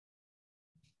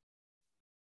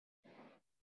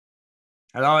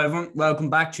Hello everyone, welcome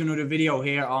back to another video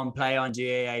here on Play on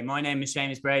GAA. My name is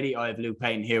Seamus Brady. I have Luke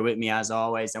Payton here with me as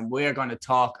always, and we're going to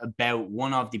talk about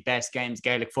one of the best games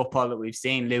Gaelic football that we've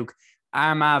seen, Luke.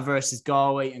 Armagh versus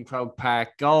Galway in Croke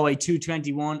Park. Galway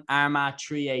 221, Armagh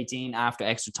 318 after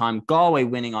extra time. Galway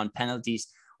winning on penalties.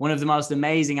 One of the most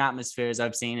amazing atmospheres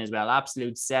I've seen as well.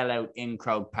 Absolute sellout in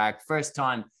Croke Park. First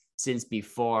time since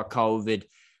before COVID.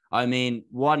 I mean,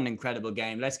 what an incredible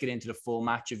game. Let's get into the full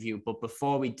match review. But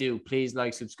before we do, please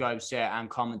like, subscribe, share, and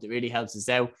comment. It really helps us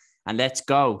out. And let's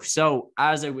go. So,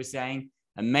 as I was saying,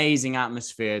 amazing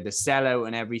atmosphere, the sellout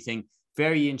and everything.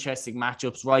 Very interesting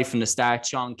matchups right from the start.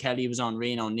 Sean Kelly was on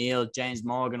Rian O'Neill. James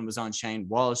Morgan was on Shane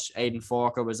Walsh. Aidan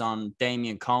Forker was on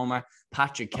Damien Comer.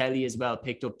 Patrick Kelly as well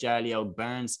picked up Charlie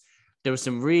O'Burns. There were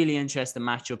some really interesting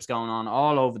matchups going on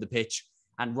all over the pitch.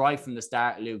 And right from the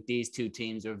start, Luke, these two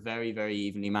teams are very, very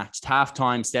evenly matched.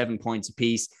 Half-time, 7 points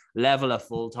apiece, level at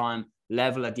full-time,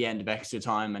 level at the end of extra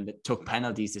time, and it took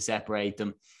penalties to separate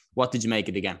them. What did you make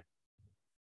of the game?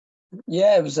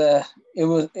 Yeah, it was the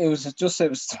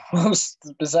most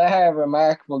bizarre,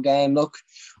 remarkable game. Look,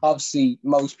 obviously,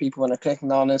 most people when they're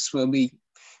clicking on this will be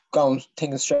going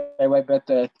thinking straight away about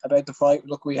the fight.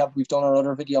 Look, we've done our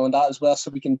other video on that as well,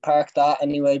 so we can park that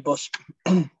anyway. But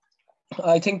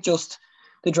I think just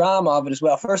the drama of it as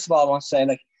well. First of all, I want to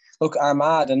say, look,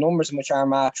 Armagh, the numbers in which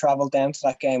Armagh travelled down to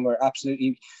that game were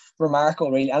absolutely remarkable,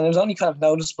 really. And it was only kind of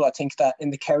noticeable, I think, that in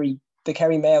the Kerry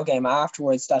Mayo game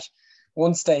afterwards, that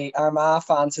once the Armagh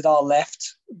fans had all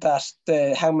left, that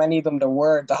how many of them there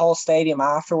were, the whole stadium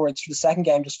afterwards for the second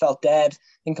game just felt dead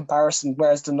in comparison,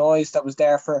 whereas the noise that was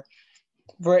there for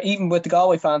even with the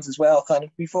Galway fans as well, kind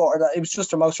of before that, it was just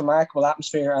the most remarkable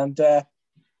atmosphere, and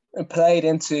it played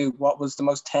into what was the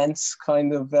most tense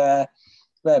kind of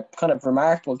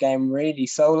remarkable game, really.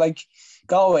 So,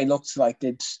 Galway looks like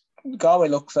in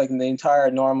the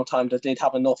entire normal time that they'd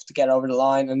have enough to get over the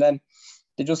line, and then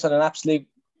they just had an absolute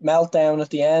meltdown at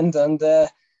the end, and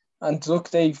look,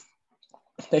 they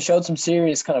showed some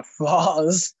serious kind of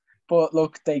flaws, but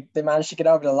look, they managed to get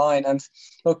over the line. And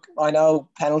look, I know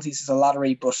penalties is a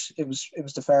lottery, but it was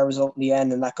the fair result in the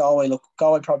end, and that Galway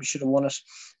probably should have won it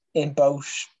in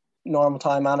both normal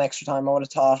time and extra time, I would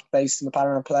have thought, based on the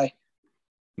pattern of play.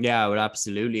 Yeah, I would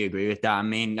absolutely agree with that. I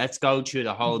mean, let's go through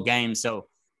the whole game. So,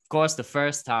 of course, the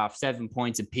first half, 7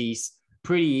 points apiece,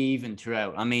 pretty even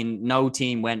throughout. I mean, no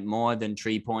team went more than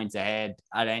 3 points ahead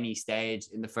at any stage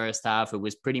in the first half. It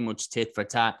was pretty much tit for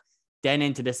tat. Then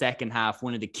into the second half,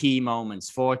 one of the key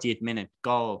moments, 40th minute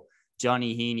goal.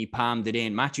 Johnny Heaney palmed it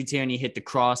in. Matthew Tierney hit the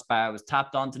crossbar, was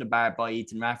tapped onto the bar by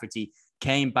Ethan Rafferty,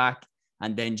 came back,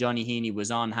 and then Johnny Heaney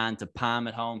was on hand to palm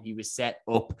it home. He was set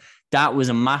up. That was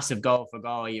a massive goal for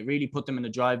Galway. It really put them in the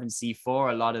driving seat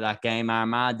for a lot of that game.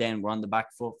 Armagh then were on the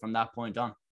back foot from that point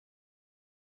on.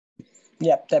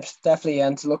 Yeah, definitely.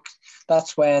 And look,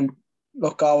 that's when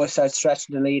Galway started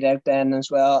stretching the lead out then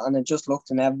as well, and it just looked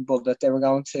inevitable that they were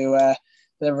going to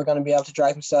be able to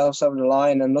drag themselves over the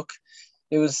line. And look,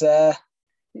 it was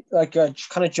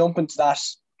kind of jumping to that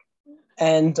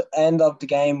end of the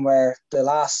game where the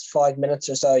last 5 minutes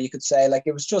or so, you could say,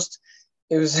 it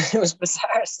was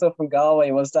bizarre stuff from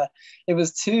Galway. Was that it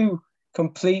was two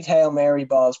complete Hail Mary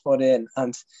balls put in,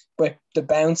 and with the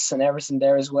bounce and everything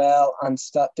there as well, and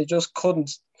that they just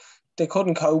couldn't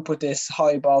cope with this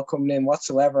high ball coming in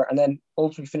whatsoever, and then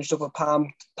ultimately finished up with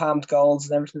palmed goals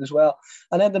and everything as well.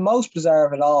 And then the most bizarre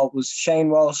of it all was Shane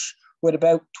Walsh with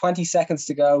about 20 seconds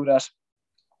to go, that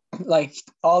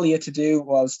all he had to do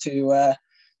was to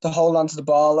hold on to the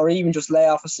ball, or even just lay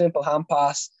off a simple hand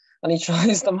pass, and he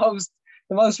tries the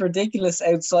most ridiculous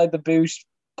outside the boot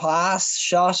pass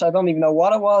shot. I don't even know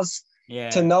what it was.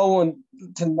 Yeah. To no one.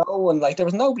 There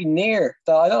was nobody near.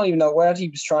 I don't even know what he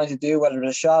was trying to do, whether it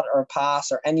was a shot or a pass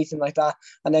or anything like that,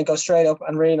 and then go straight up,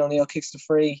 and Rian O'Neill kicks the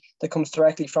free that comes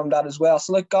directly from that as well.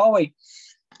 So Galway,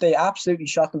 they absolutely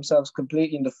shot themselves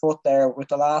completely in the foot there with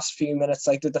the last few minutes.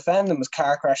 The defending was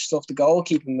car crash stuff. The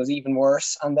goalkeeping was even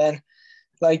worse. And then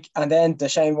the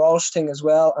Shane Walsh thing as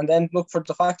well. And then look, for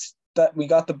the fact that we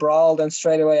got the brawl then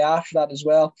straight away after that as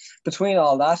well. Between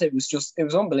all that, it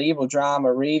was unbelievable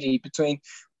drama, really. Between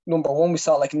number one, we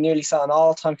nearly saw an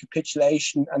all-time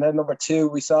capitulation. And then number two,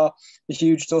 we saw a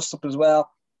huge dust-up as well.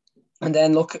 And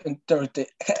then look, the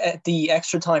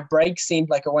extra time break seemed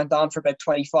like it went on for about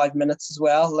 25 minutes as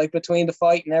well, between the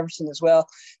fight and everything as well.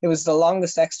 It was the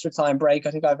longest extra time break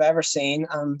I think I've ever seen.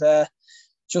 And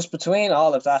just between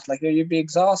all of that, you'd be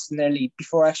exhausted nearly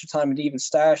before extra time had even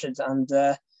started. And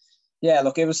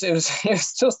look, it was just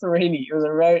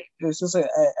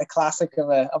a classic of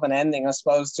an ending, I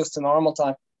suppose, just to normal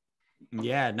time.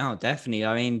 Yeah, no, definitely.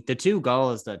 I mean, the two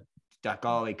goals that that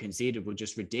Galway conceded was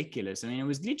just ridiculous. I mean, it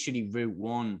was literally route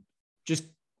one. Just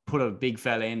put a big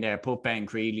fella in there, put Ben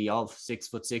Creeley off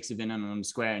 6'6" of in on the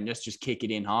square and just kick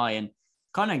it in high. And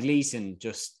Conor Gleeson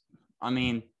just, I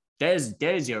mean,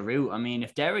 there's your route. I mean,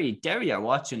 if Derry are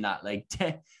watching that, like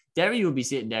Derry will be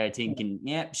sitting there thinking,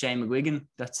 yeah, Shane McGuigan,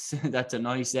 that's a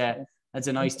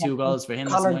nice 2 goals for him.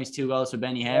 That's a nice 2 goals for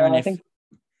Benny Hare.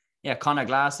 And Conor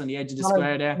Glass on the edge of the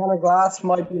square there. Conor Glass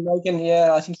might be making,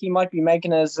 I think he might be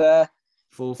making his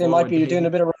full they might be doing a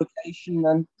bit of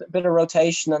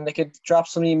rotation and they could drop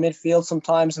somebody in midfield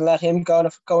sometimes and let him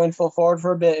go in full forward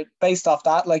for a bit based off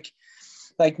that. Like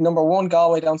number one,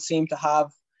 Galway don't seem to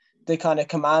have the kind of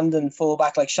command and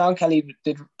fullback. Like Sean Kelly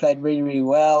played really, really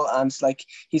well, and like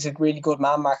he's a really good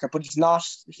man marker, but he's not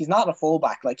a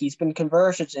fullback. Like he's been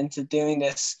converted into doing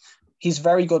this. He's a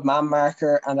very good man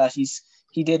marker, and that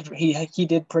he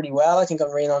did pretty well, I think, on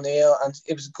Rian O'Neill, and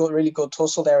it was a really good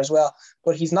tussle there as well.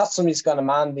 But he's not somebody who's going to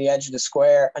man the edge of the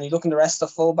square. And you look in the rest of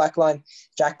the fullback line,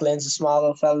 Jack Lynn's a small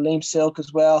little fella, Liam Silk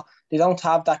as well. They don't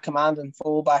have that command in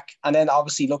fullback. And then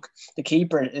obviously, look, the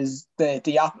keeper is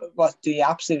the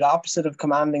absolute opposite of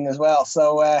commanding as well.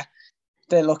 So I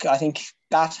think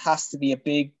that has to be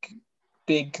a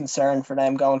big concern for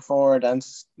them going forward. And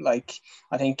like,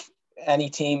 I think any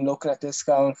team looking at this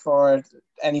going forward,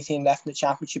 any team left in the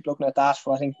championship looking at that,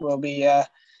 I think will be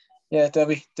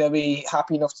they'll be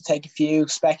happy enough to take a few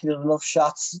speculative enough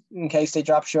shots in case they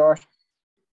drop short.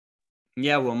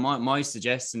 Yeah, well, my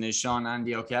suggestion is Sean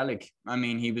Andy O'Kellig. I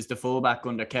mean, he was the fullback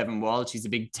under Kevin Walsh. He's a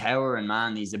big towering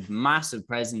man. He's a massive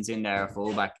presence in there,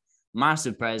 fullback.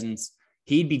 Massive presence.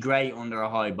 He'd be great under a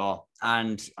high ball.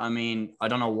 And, I mean, I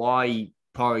don't know why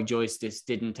Pádraig Joyce just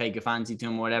didn't take a fancy to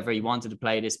him or whatever. He wanted to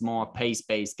play this more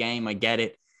pace-based game. I get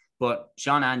it. But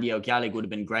Sean Andy O'Kellig would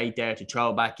have been great there to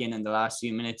throw back in the last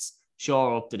few minutes,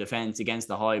 shore up the defence against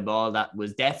the high ball that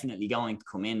was definitely going to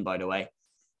come in, by the way.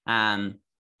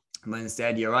 But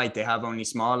instead, you're right, they have only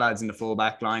small lads in the full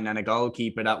back line and a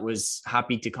goalkeeper that was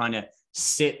happy to kind of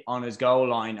sit on his goal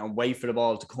line and wait for the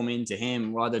ball to come into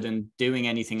him rather than doing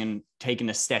anything and taking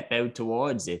a step out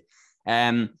towards it.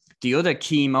 The other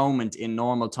key moment in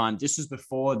normal time, this was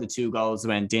before the 2 goals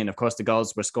went in. Of course, the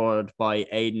goals were scored by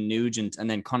Aidan Nugent, and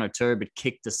then Conor Turbot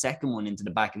kicked the second one into the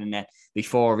back of the net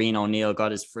before Rian O'Neill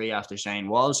got his free after Shane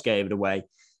Walsh gave it away.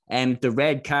 The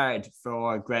red card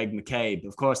for Greg McCabe.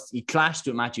 Of course, he clashed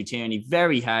with Matthew Tierney.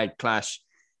 Very hard clash.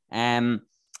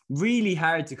 Really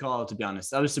hard to call, to be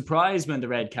honest. I was surprised when the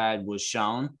red card was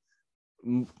shown.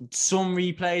 Some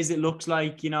replays, it looks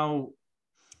like,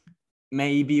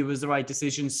 maybe it was the right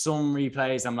decision. Some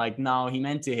replays, I'm like, no, he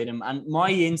meant to hit him. And my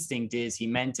instinct is he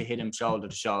meant to hit him shoulder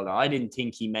to shoulder. I didn't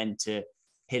think he meant to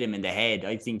hit him in the head.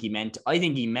 I think he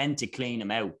meant to clean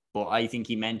him out, but I think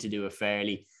he meant to do it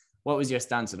fairly. What was your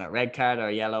stance on that? Red card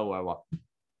or yellow or what?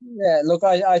 Yeah, look,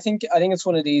 I think it's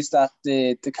one of these that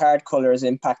the card colour is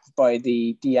impacted by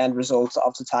the end result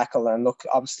of the tackle. And look,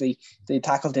 obviously the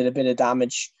tackle did a bit of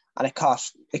damage and it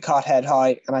caught head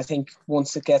high. And I think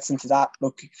once it gets into that,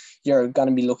 look, you're going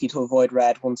to be lucky to avoid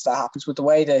red once that happens. With the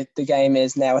way the game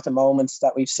is now at the moment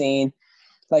that we've seen,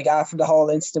 like after the whole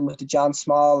incident with the John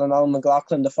Small and Owen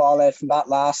McLaughlin, the fallout from that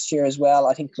last year as well,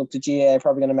 I think, look, the GAA are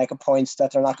probably going to make a point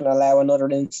that they're not going to allow another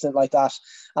incident like that.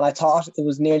 And I thought it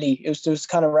was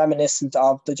kind of reminiscent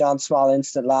of the John Small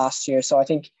incident last year. So I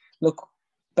think, look,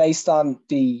 based on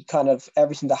the kind of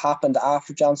everything that happened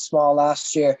after John Small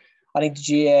last year, I think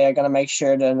the GAA are going to make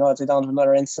sure that they don't have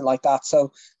another incident like that.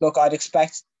 So, look, I'd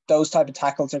expect those type of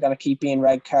tackles are going to keep being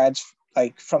red cards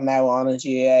like from now on in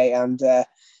GAA. And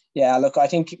yeah, look, I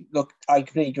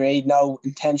completely agree. No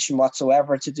intention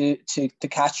whatsoever to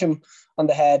catch him on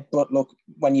the head. But look,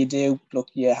 when you do, look,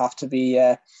 you have to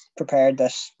be prepared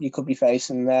that you could be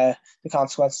facing the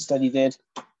consequences that he did.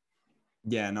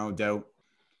 Yeah, no doubt.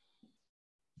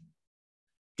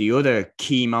 The other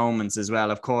key moments as well,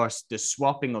 of course, the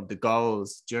swapping of the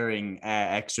goals during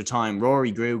extra time.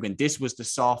 Rory Grugan, this was the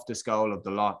softest goal of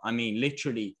the lot. I mean,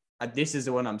 literally, this is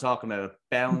the one I'm talking about.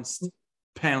 Bounced.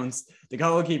 The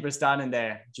goalkeeper standing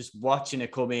there, just watching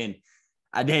it come in.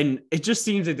 And then it just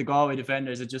seems like the Galway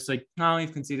defenders are just like, no,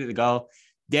 we've conceded the goal.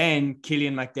 Then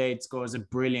Killian McDade scores a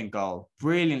brilliant goal.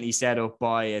 Brilliantly set up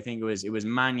by, I think it was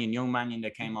Mannion, young Mannion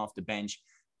that came off the bench.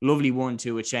 Lovely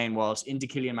 1-2 with Shane Walsh into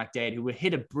Killian McDade, who would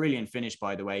hit a brilliant finish,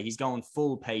 by the way. He's going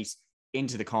full pace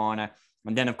into the corner.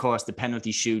 And then, of course, the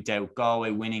penalty shootout.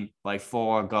 Galway winning by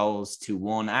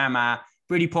 4-1. Armagh,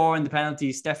 pretty poor in the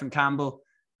penalties. Stephen Campbell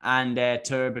and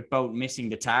Turbot both missing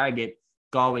the target.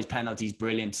 Galway's penalties,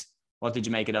 brilliant. What did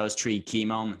you make of those 3 key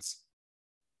moments?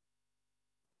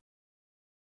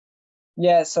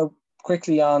 Yeah, so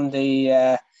quickly on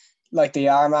the like the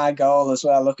ARMAGH goal as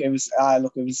well. Look, it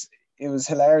was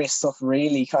hilarious stuff,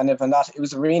 really, kind of, and that it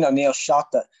was a Reno O'Neill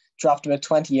shot that dropped about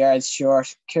 20 yards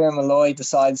short. Kieran Malloy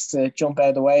decides to jump out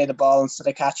of the way of the ball instead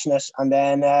of catching it, and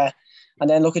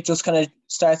then look, it just kind of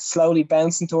starts slowly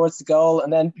bouncing towards the goal,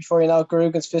 and then before you know it,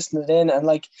 Grugan's fisting it in, and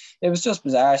like it was just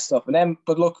bizarre stuff. And then,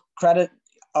 but look, credit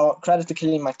to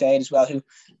Killian McDade as well, who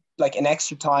like in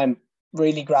extra time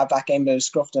really grabbed that game by the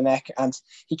scruff of the neck, and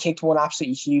he kicked one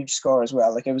absolutely huge score as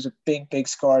well. Like it was a big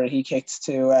score that he kicked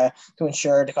to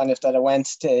ensure the kind of that it went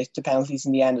to penalties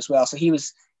in the end as well. So he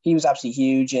was absolutely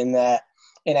huge in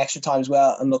extra time as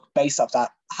well. And look, based off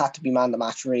that, had to be man of the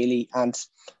match really. And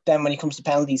then when it comes to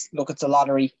penalties, look, it's a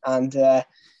lottery, and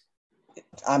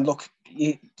look,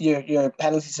 your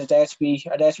penalties are there to be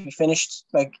finished.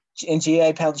 Like in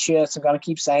GAA penalty shootouts, I'm gonna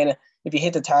keep saying it. If you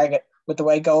hit the target, with the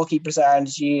way goalkeepers are in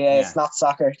the GAA, it's not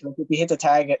soccer. Like if you hit the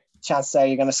target, chances are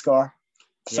you're gonna score.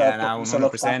 So, yeah, now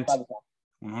 100%.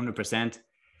 100%.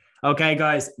 Okay,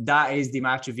 guys, that is the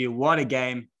match review. What a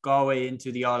game. Galway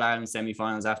into the All-Ireland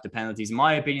semi-finals after penalties. In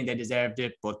my opinion, they deserved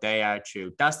it, but they are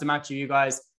true. That's the match review,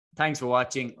 guys. Thanks for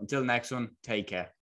watching. Until the next one, take care.